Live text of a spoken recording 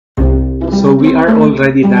So we are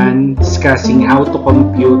already done discussing how to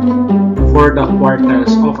compute for the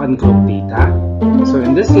quartiles of ungroup data. So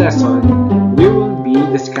in this lesson, we will be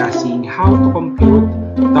discussing how to compute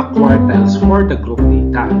the quartiles for the group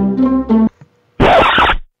data.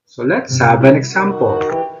 So let's have an example.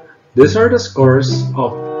 These are the scores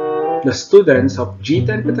of the students of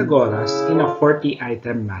G10 Pythagoras in a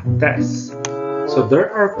 40-item math test. So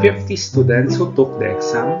there are 50 students who took the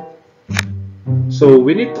exam. So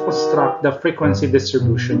we need to construct the frequency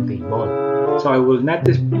distribution table. So I will not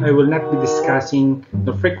be discussing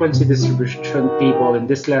the frequency distribution table in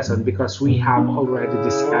this lesson because we have already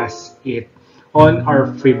discussed it on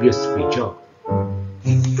our previous video.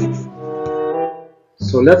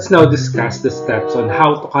 So let's now discuss the steps on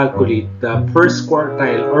how to calculate the first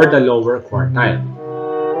quartile or the lower quartile.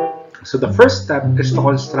 So the first step is to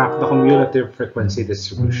construct the cumulative frequency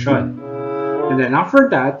distribution. And then after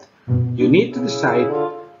that, you need to decide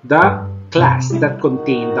the class that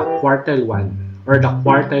contains the quartile 1 or the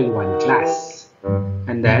quartile 1 class.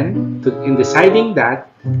 And then, in deciding that,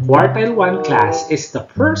 quartile 1 class is the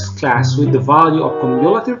first class with the value of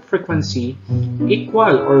cumulative frequency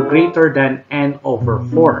equal or greater than n over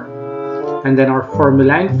 4. And then our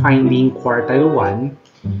formula in finding quartile 1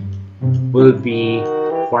 will be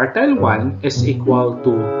quartile 1 is equal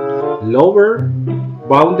to lower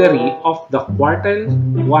boundary of the quartile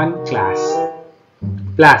 1 class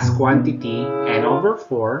plus quantity n over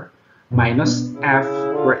 4 minus f,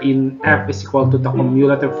 wherein f is equal to the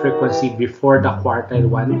cumulative frequency before the quartile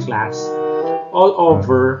 1 class, all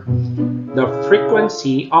over the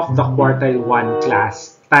frequency of the quartile 1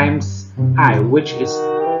 class times I, which is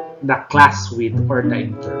the class width or the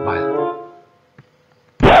interval.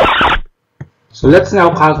 So let's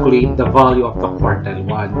now calculate the value of the quartile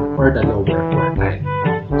 1 or the lower quartile.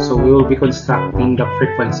 So we will be constructing the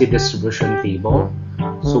frequency distribution table.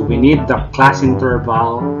 So we need the class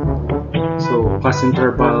interval. So class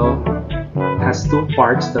interval has two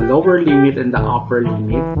parts, the lower limit and the upper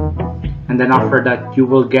limit. And then after that, you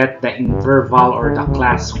will get the interval or the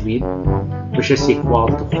class width, which is equal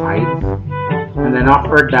to 5. And then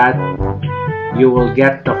after that, you will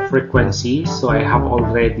get the frequency. So I have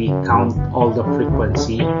already counted all the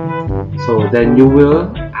frequency. So then you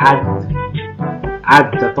will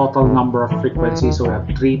add the total number of frequencies. So we have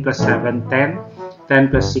 3 plus 7, 10. 10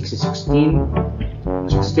 plus 6 is 16.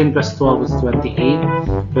 16 plus 12 is 28.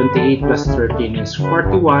 28 plus 13 is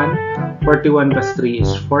 41. 41 plus 3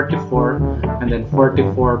 is 44. And then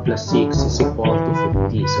 44 plus 6 is equal to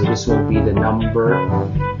 50. So this will be the number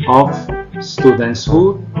of students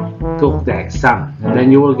who took the exam. And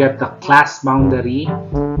then you will get the class boundary.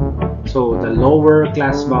 So the lower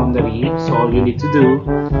class boundary, so all you need to do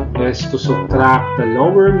is to subtract the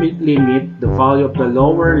lower limit, the value of the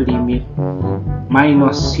lower limit,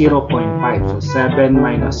 minus 0.5. So 7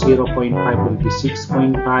 minus 0.5 will be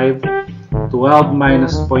 6.5. 12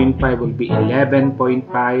 minus 0.5 will be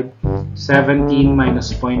 11.5. 17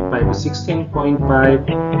 minus 0.5 is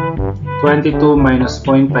 16.5. 22 minus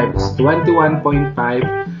 0.5 is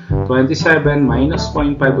 21.5. 27 minus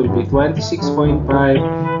 0.5 will be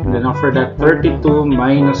 26.5. And then after that, 32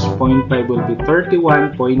 minus 0.5 will be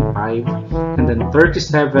 31.5. And then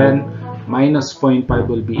 37 minus 0.5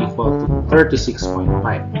 will be equal to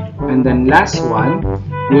 36.5. And then last one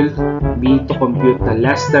will be to compute the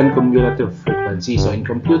less than cumulative frequency. So in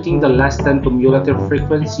computing the less than cumulative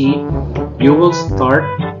frequency, you will start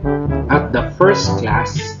at the first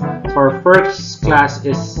class. So our first class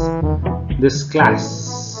is this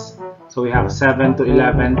class. So we have 7 to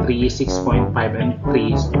 11, 3, 6.5, and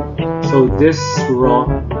 3. So this row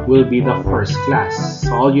will be the first class.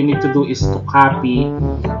 So all you need to do is to copy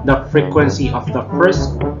the frequency of the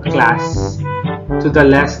first class to the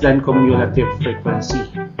less than cumulative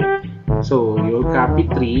frequency. So you'll copy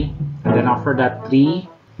 3, and then after that 3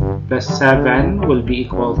 plus 7 will be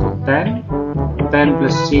equal to 10. 10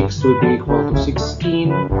 plus 6 will be equal to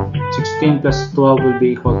 16. 16 plus 12 will be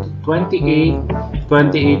equal to 28.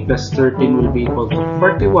 28 plus 13 will be equal to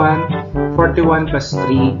 41. 41 plus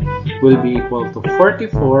 3 will be equal to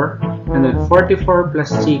 44. And then 44 plus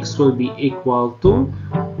 6 will be equal to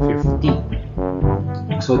 50.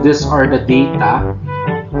 So these are the data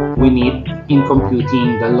we need in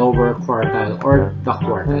computing the lower quartile or the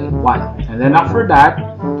quartile 1. And then after that,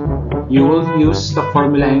 you will use the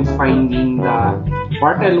formula in finding the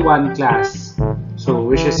quartile 1 class, so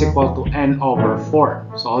which is equal to n over 4.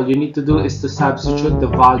 So all you need to do is to substitute the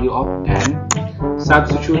value of n.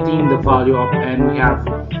 Substituting the value of n, we have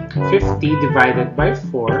 50 divided by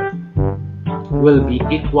 4 will be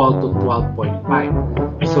equal to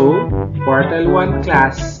 12.5. So quartile 1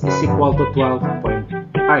 class is equal to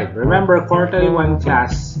 12.5. 0.5. Remember, quartile 1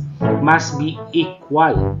 class must be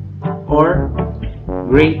equal or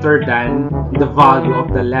greater than the value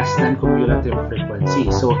of the less than cumulative frequency.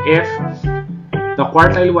 So if the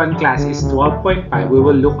quartile 1 class is 12.5, we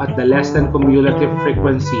will look at the less than cumulative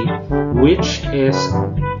frequency, which is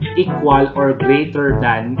equal or greater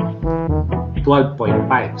than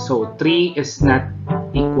 12.5. So 3 is not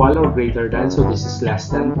equal or greater than, so this is less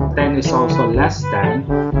than. 10 is also less than.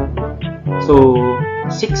 So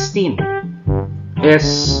 16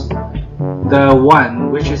 is the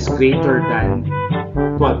one which is greater than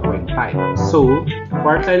 12.5. So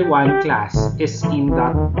quartile 1 class is in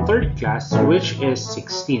the third class, which is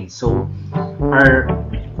 16. So our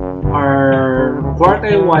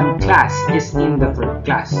quartile 1 class is in the third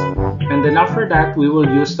class. And then after that, we will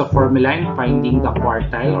use the formula in finding the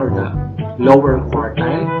quartile or the lower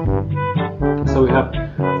quartile. So we have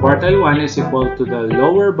quartile 1 is equal to the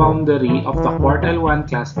lower boundary of the quartile 1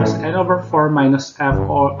 class plus n over 4 minus f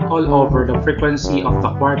all over the frequency of the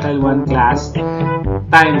quartile 1 class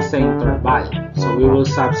times the interval. So we will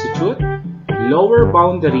substitute lower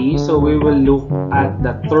boundary, so we will look at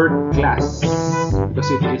the third class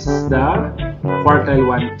because it is the quartile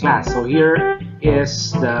 1 class. So here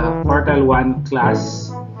is the quartile 1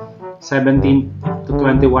 class 17 to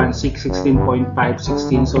 21, 6, 16.5,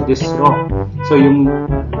 16. So this is wrong. So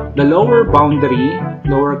the lower boundary,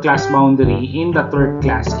 lower class boundary in the third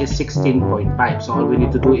class is 16.5. So all we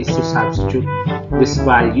need to do is to substitute this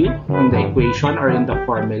value in the equation or in the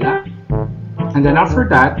formula. And then after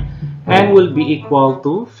that, n will be equal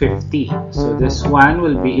to 50. So this one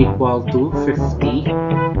will be equal to 50.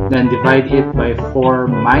 Then divide it by 4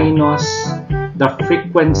 minus the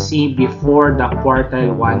frequency before the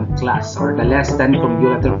quartile 1 class, or the less than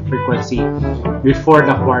cumulative frequency before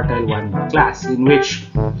the quartile 1 class, in which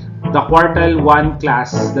the quartile 1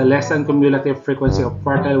 class, the less than cumulative frequency of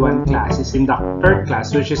quartile 1 class is in the third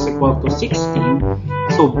class, which is equal to 16.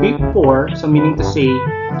 So before, so meaning to say,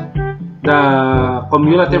 the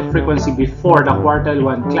cumulative frequency before the quartile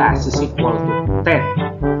 1 class is equal to 10.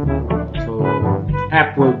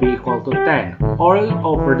 F will be equal to 10 all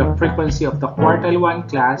over the frequency of the quartile 1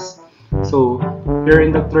 class. So here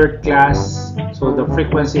in the third class, so the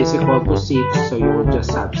frequency is equal to 6, so you will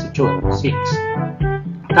just substitute 6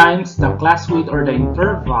 times the class width or the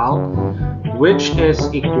interval, which is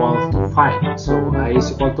equal to 5. So I is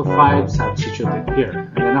equal to 5, substitute it here.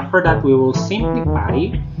 And then after that, we will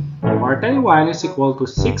simplify. Quartile 1 is equal to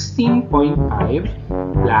 16.5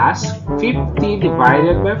 plus 50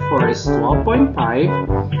 divided by 4 is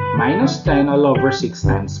 12.5 minus 10 all over 6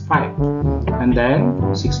 times 5. And then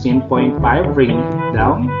 16.5, bring it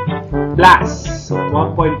down, plus, so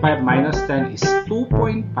 12.5 minus 10 is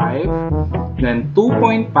 2.5, then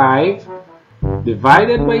 2.5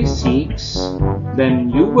 divided by 6,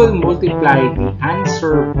 then you will multiply the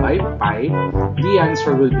answer by 5. The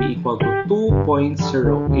answer will be equal to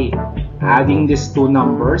 2.08. Adding these two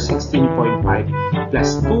numbers, 16.5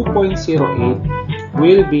 plus 2.08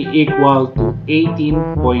 will be equal to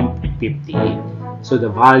 18.58. So the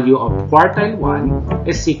value of quartile 1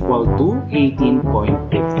 is equal to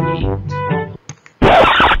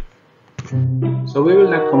 18.58. So we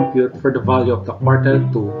will not compute for the value of the quartile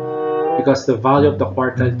 2 because the value of the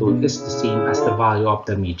quartile 2 is the same as the value of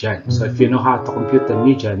the median. So if you know how to compute the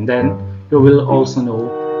median, then you will also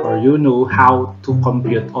know, or you know how to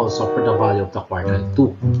compute also for the value of the quartile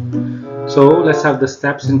 2. So let's have the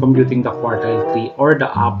steps in computing the quartile 3 or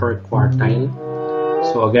the upper quartile.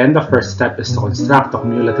 So again, the first step is to construct the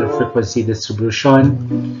cumulative frequency distribution.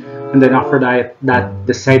 And then after that,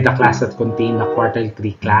 decide the class that contain the quartile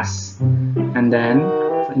 3 class. And then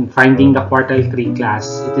in finding the quartile 3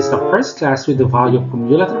 class, it is the first class with the value of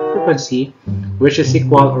cumulative frequency which is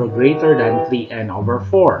equal or greater than 3n over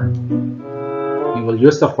 4. You will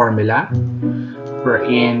use the formula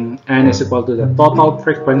wherein n is equal to the total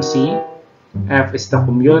frequency, f is the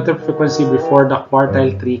cumulative frequency before the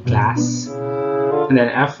quartile 3 class, and then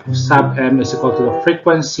f sub m is equal to the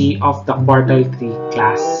frequency of the quartile 3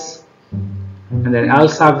 class, and then L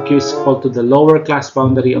sub q is equal to the lower class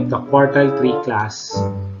boundary of the quartile 3 class,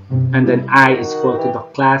 and then I is equal to the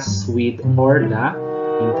class width or the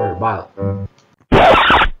interval.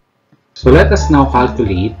 So let us now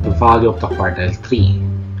calculate the value of the quartile 3.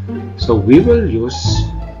 So we will use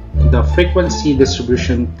the frequency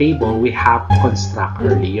distribution table we have construct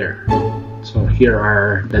earlier. So here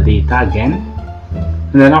are the data again.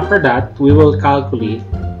 And then after that, we will calculate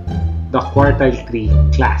the quartile 3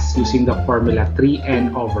 class using the formula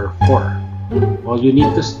 3n over 4. All you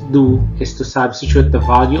need to do is to substitute the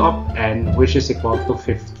value of n, which is equal to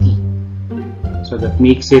 50. So that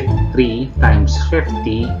makes it 3 times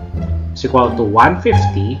 50 is equal to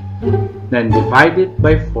 150. Then divided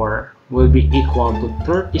by 4 will be equal to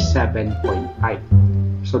 37.5.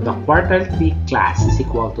 So the quartile 3 class is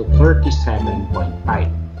equal to 37.5.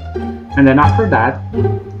 And then after that,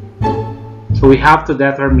 so we have to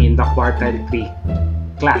determine the quartile 3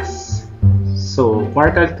 class. So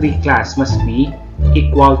quartile 3 class must be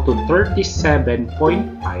equal to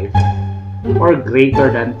 37.5 or greater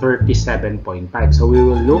than 37.5. So we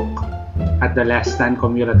will look at the less than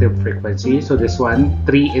cumulative frequency. So this one,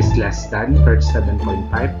 3 is less than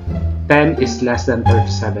 37.5, 10 is less than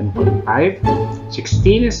 37.5,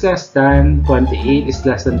 16 is less than, 28 is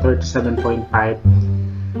less than 37.5,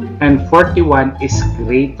 and 41 is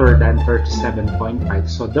greater than 37.5.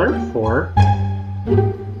 So therefore,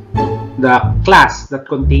 the class that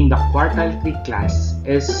contains the quartile 3 class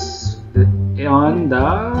is on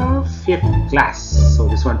the 5th class. So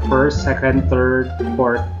this one, first, second, third,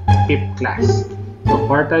 fourth, 5th class. So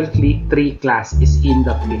quartile 3 class is in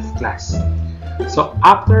the 5th class. So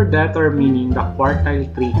after determining the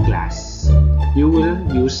quartile 3 class, you will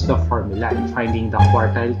use the formula in finding the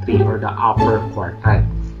quartile 3 or the upper quartile.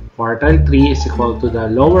 Quartile 3 is equal to the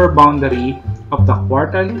lower boundary of the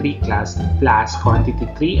quartile 3 class plus quantity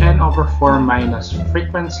 3n over 4 minus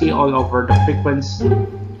frequency all over the frequency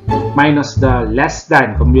minus the less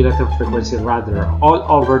than cumulative frequency, rather all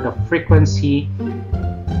over the frequency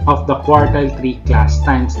of the quartile 3 class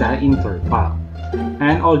times the interval.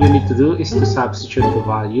 And all you need to do is to substitute the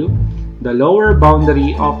value. The lower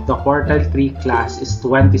boundary of the quartile 3 class is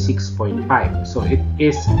 26.5. So it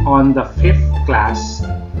is on the 5th class.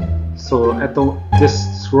 So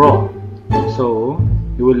this row. So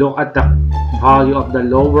you will look at the value of the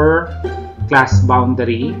lower class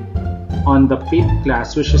boundary on the 5th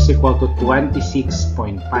class, which is equal to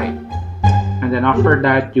 26.5. And then after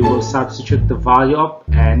that, you will substitute the value of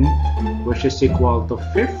n, which is equal to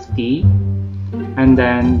 50. And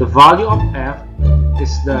then the value of f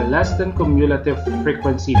is the less than cumulative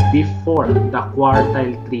frequency before the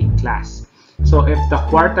quartile 3 class. So if the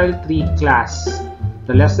quartile 3 class,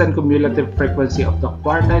 the less than cumulative frequency of the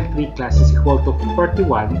quartile 3 class is equal to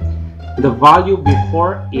 41, the value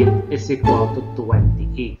before it is equal to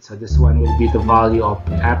 28. So this one will be the value of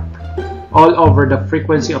f all over the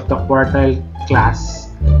frequency of the quartile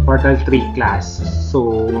 3 class.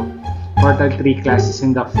 So quartile 3 class is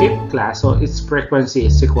in the 5th class, so its frequency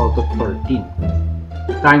is equal to 13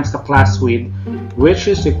 times the class width, which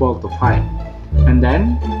is equal to 5. And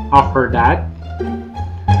then after that,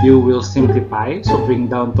 you will simplify. So bring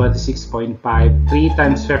down 26.5. 3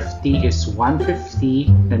 times 50 is 150.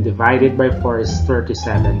 Then divided by 4 is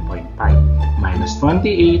 37.5. Minus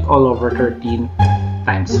 28 all over 13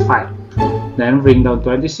 times 5. Then bring down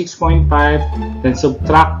 26.5. Then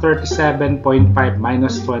subtract 37.5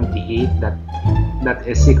 minus 28. That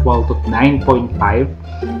is equal to 9.5.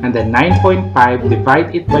 And then 9.5,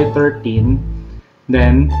 divide it by 13.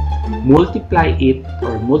 Then multiply it,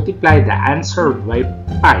 or multiply the answer by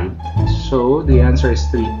 5. So the answer is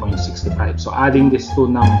 3.65. So adding these two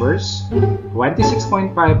numbers,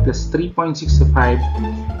 26.5 plus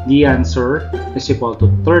 3.65, the answer is equal to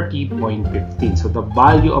 30.15. So the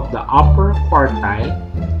value of the upper quartile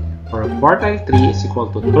or quartile 3 is equal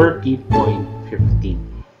to 30.15.